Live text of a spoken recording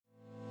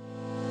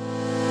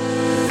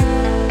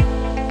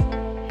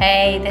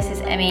Hey, this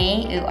is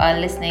Emmy. You are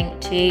listening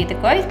to the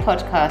Growth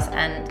Podcast,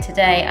 and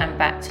today I'm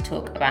back to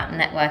talk about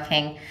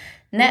networking.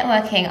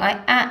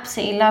 I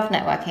absolutely love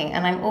networking,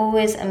 and I'm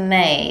always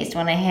amazed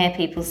when I hear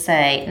people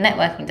say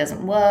networking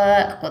doesn't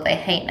work, or they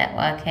hate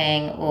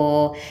networking,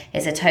 or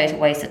it's a total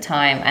waste of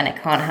time and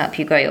it can't help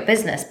you grow your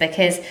business.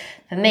 Because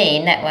for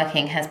me,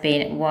 networking has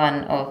been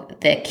one of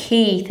the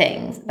key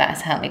things that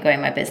has helped me grow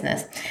my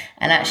business.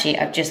 And actually,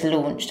 I've just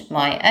launched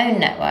my own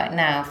network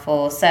now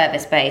for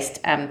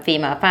service-based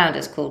female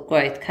founders called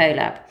Growth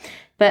Collab.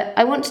 But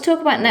I want to talk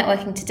about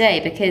networking today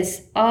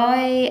because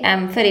I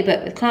am fully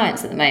booked with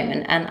clients at the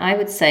moment, and I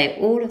would say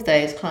all of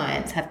those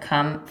clients have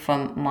come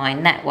from my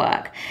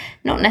network.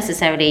 Not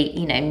necessarily,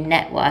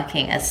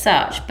 networking as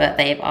such, but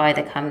they've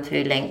either come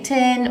through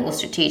LinkedIn or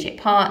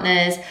strategic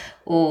partners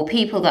or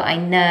people that I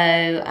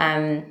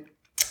know,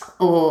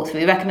 or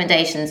through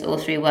recommendations or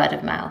through word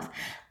of mouth.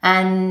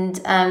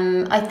 And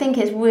I think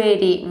it's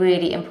really,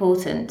 really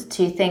important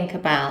to think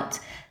about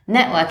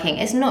networking.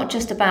 It's not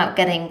just about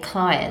getting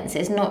clients.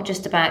 It's not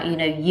just about,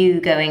 you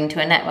going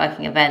to a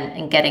networking event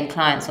and getting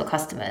clients or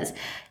customers.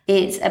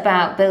 It's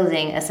about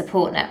building a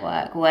support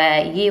network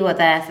where you are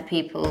there for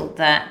people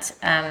that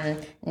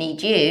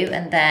need you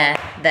and they're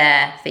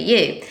there for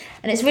you.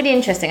 And it's really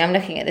interesting. I'm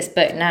looking at this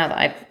book now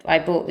that I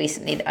bought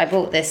recently. I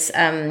bought this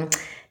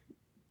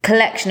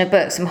collection of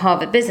books from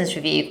Harvard Business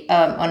Review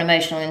on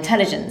emotional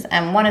intelligence.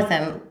 And one of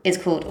them is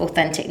called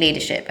Authentic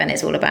Leadership. And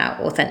it's all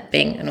about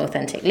being an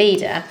authentic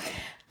leader.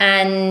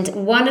 And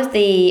one of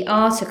the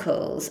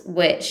articles,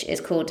 which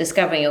is called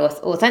Discovering Your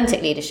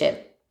Authentic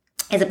Leadership,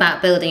 is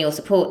about building your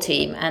support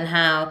team and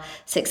how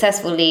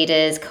successful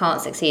leaders can't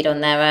succeed on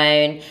their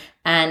own.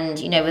 And,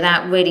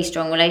 without really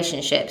strong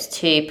relationships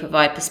to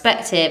provide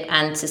perspective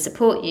and to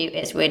support you,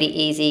 it's really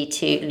easy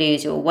to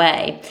lose your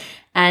way.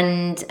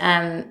 And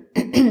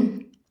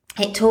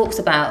it talks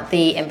about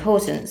the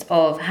importance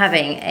of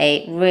having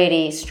a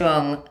really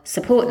strong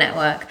support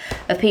network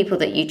of people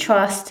that you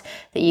trust,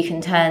 that you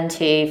can turn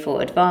to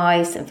for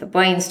advice and for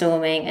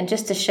brainstorming and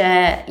just to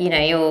share,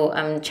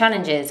 your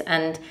challenges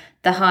and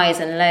the highs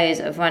and lows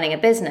of running a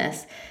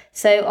business.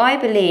 So I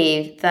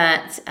believe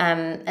that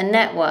a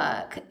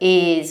network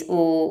is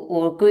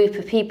or a group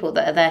of people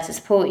that are there to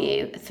support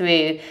you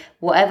through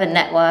whatever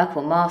network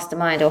or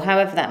mastermind or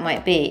however that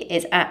might be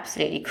is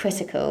absolutely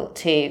critical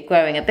to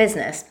growing a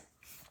business.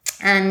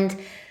 And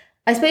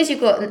I suppose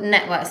you've got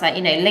networks like,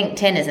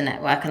 LinkedIn is a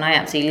network, and I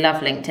absolutely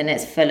love LinkedIn.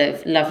 It's full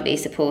of lovely,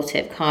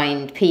 supportive,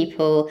 kind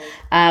people.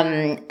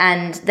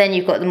 And then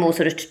you've got the more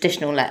sort of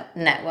traditional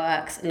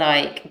networks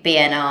like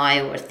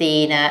BNI or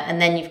Athena.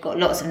 And then you've got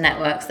lots of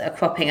networks that are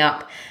cropping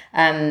up,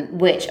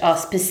 which are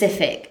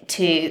specific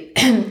to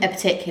a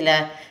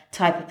particular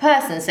type of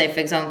person. So,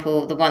 for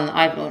example, the one that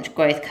I've launched,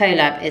 Growth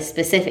Collab, is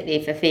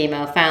specifically for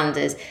female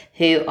founders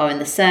who are in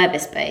the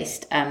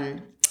service-based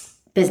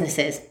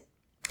businesses,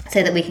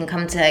 so that we can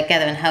come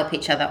together and help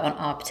each other on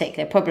our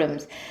particular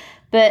problems.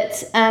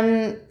 But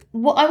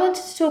what I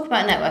wanted to talk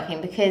about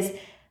networking because,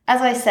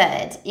 as I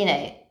said,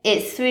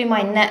 it's through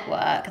my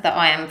network that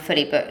I am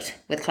fully booked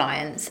with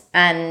clients.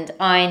 And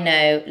I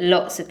know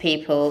lots of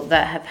people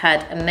that have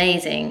had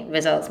amazing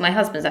results. My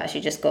husband's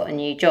actually just got a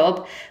new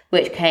job,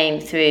 which came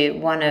through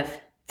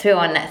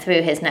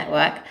his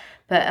network.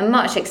 But a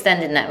much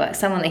extended network,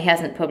 someone that he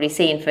hasn't probably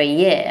seen for a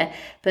year,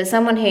 but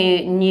someone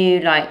who knew,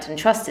 liked and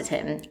trusted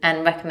him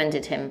and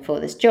recommended him for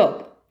this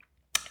job.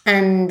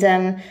 And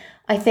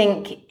I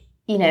think,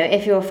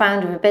 if you're a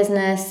founder of a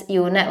business,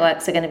 your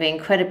networks are going to be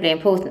incredibly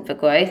important for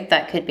growth.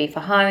 That could be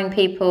for hiring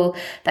people,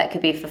 that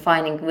could be for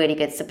finding really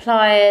good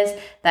suppliers,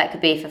 that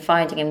could be for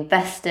finding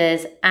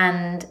investors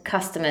and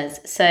customers.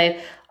 So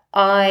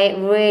I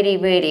really,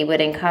 really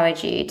would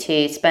encourage you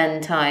to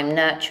spend time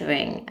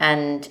nurturing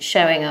and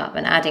showing up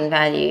and adding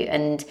value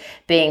and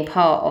being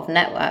part of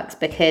networks,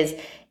 because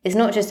it's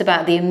not just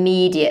about the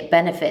immediate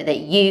benefit that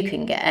you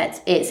can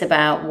get, it's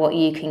about what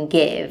you can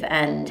give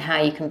and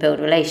how you can build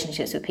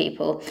relationships with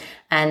people,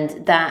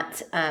 and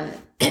that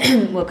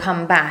will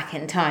come back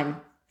in time.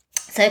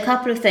 So a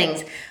couple of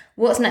things.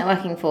 What's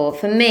networking for?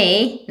 For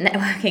me,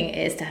 networking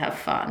is to have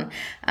fun.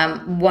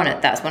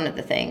 That's one of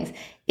the things.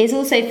 It's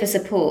also for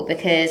support,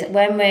 because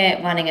when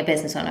we're running a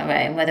business on our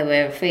own, whether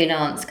we're a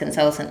freelance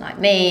consultant like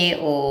me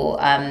or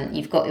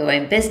you've got your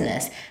own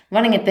business,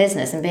 running a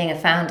business and being a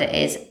founder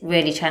is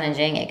really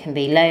challenging. It can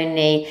be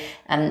lonely,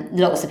 and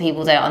lots of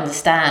people don't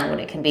understand what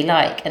it can be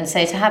like. And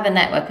so to have a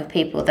network of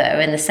people that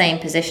are in the same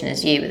position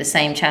as you with the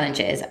same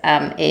challenges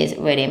is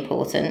really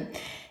important.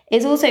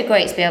 It's also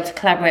great to be able to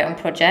collaborate on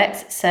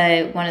projects.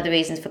 So one of the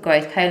reasons for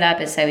Growth Collab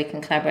is so we can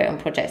collaborate on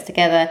projects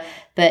together.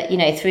 But,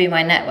 through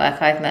my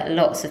network, I've met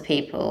lots of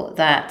people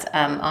that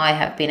I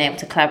have been able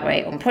to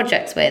collaborate on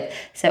projects with.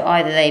 So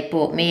either they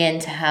brought me in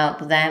to help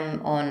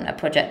them on a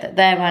project that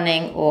they're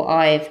running, or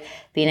I've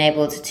been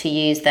able to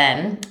use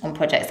them on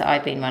projects that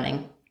I've been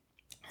running.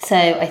 So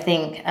I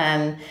think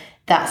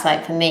that's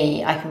like, for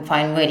me, I can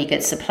find really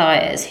good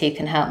suppliers who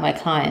can help my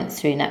clients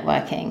through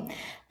networking.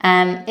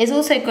 It's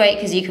also great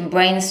because you can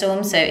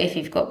brainstorm. So if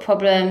you've got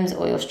problems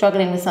or you're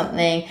struggling with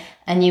something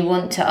and you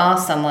want to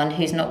ask someone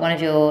who's not one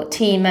of your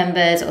team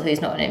members or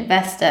who's not an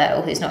investor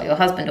or who's not your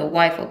husband or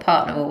wife or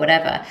partner or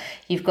whatever,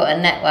 you've got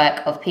a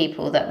network of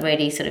people that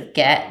really sort of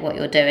get what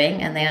you're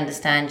doing and they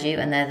understand you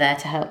and they're there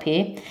to help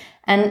you.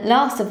 And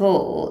last of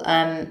all,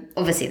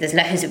 obviously there's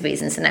loads of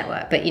reasons to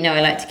network, but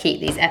I like to keep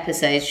these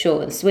episodes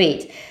short and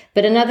sweet.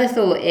 But another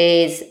thought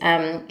is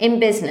in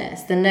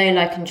business, the know,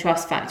 like and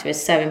trust factor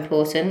is so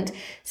important.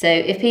 So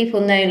if people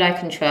know,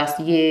 like and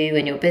trust you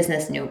and your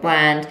business and your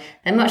brand,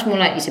 they're much more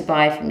likely to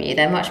buy from you.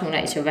 They're much more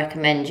likely to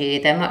recommend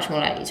you. They're much more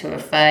likely to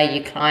refer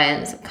you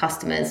clients,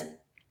 customers.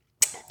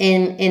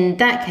 In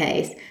that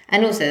case,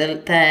 and also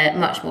they're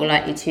much more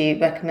likely to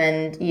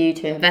recommend you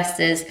to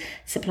investors,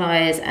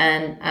 suppliers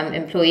and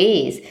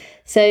employees.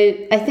 So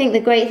I think the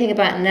great thing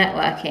about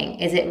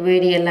networking is it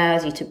really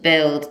allows you to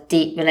build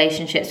deep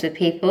relationships with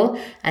people,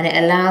 and it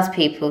allows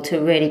people to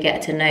really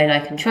get to know,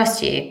 like and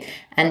trust you.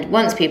 And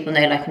once people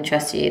know, like and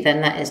trust you, then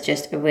that is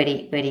just a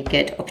really, really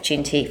good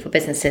opportunity for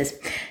businesses.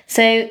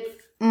 So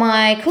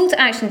my call to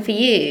action for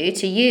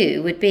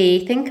you would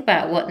be think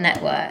about what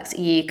networks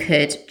you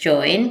could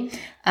join.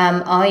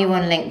 Are you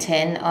on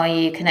LinkedIn? Are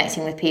you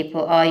connecting with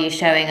people? Are you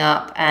showing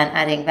up and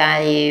adding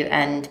value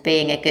and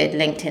being a good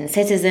LinkedIn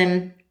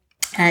citizen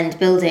and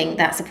building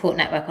that support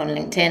network on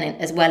LinkedIn,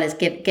 as well as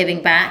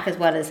giving back, as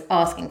well as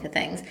asking for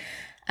things?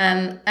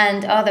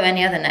 And are there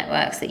any other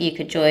networks that you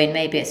could join?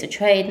 Maybe it's a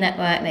trade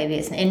network, maybe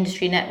it's an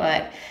industry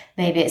network,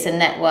 maybe it's a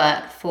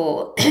network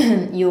for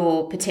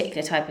your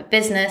particular type of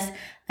business.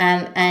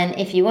 And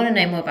if you want to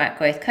know more about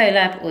Growth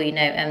Collab or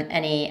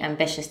any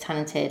ambitious,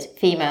 talented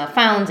female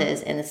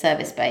founders in the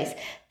service space,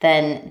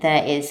 then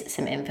there is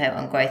some info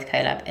on Growth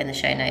Collab in the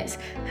show notes.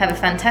 Have a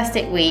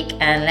fantastic week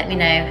and let me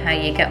know how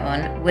you get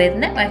on with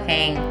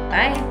networking.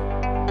 Bye.